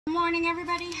Good morning,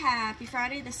 everybody. Happy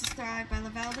Friday. This is Thrive by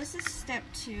Lavelle. This is step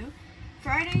 2.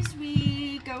 Fridays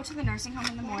we go to the nursing home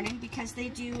in the morning because they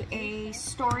do a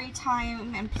story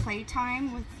time and play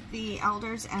time with the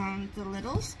elders and the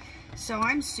littles. So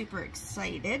I'm super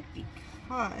excited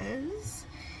because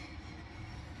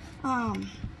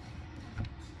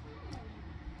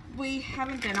we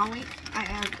haven't been all week.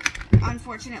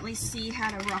 Unfortunately, C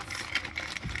had a rough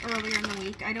earlier in the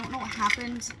week. I don't know what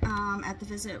happened at the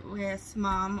visit with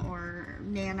Mom or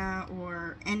Nana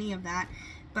or any of that,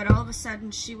 but all of a sudden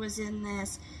she was in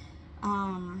this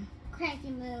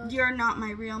cranky mood. You're not my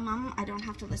real mom. I don't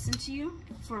have to listen to you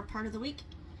for part of the week.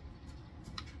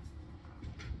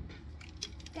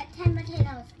 Got 10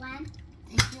 potatoes. 1,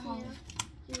 Thank you, Holly.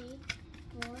 2, 3,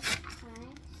 4, 5,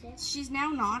 6. She's now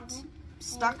not 7,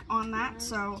 stuck 8, on that, 9,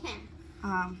 so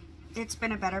 10. it's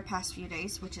been a better past few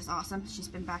days, which is awesome. She's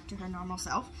been back to her normal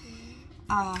self.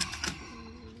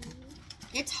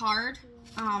 It's hard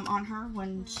on her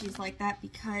when she's like that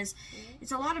because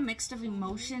it's a lot of mixed of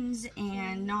emotions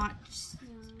and not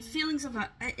feelings of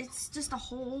it's just a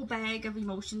whole bag of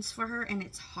emotions for her, and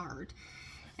it's hard.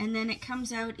 And then it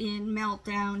comes out in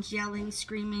meltdowns, yelling,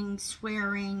 screaming,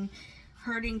 swearing,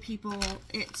 hurting people.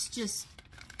 It's just...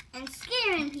 And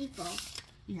scaring people.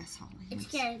 Yes, Holly. It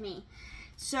scares me.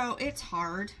 So it's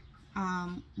hard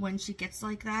when she gets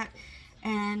like that,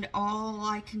 and all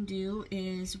I can do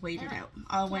is wait it out.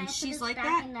 When she's like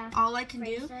that, all I can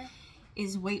do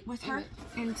is wait with her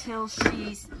until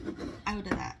she's out of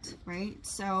that, right?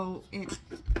 So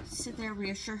sit there,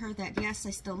 reassure her that yes, I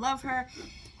still love her.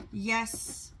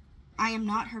 Yes, I am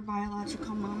not her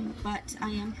biological mom, but I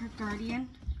am her guardian,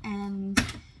 and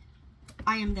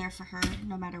I am there for her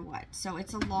no matter what. So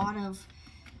it's a lot of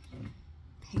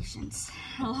patience.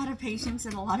 A lot of patience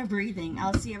and a lot of breathing.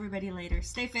 I'll see everybody later.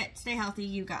 Stay fit, stay healthy.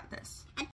 You got this.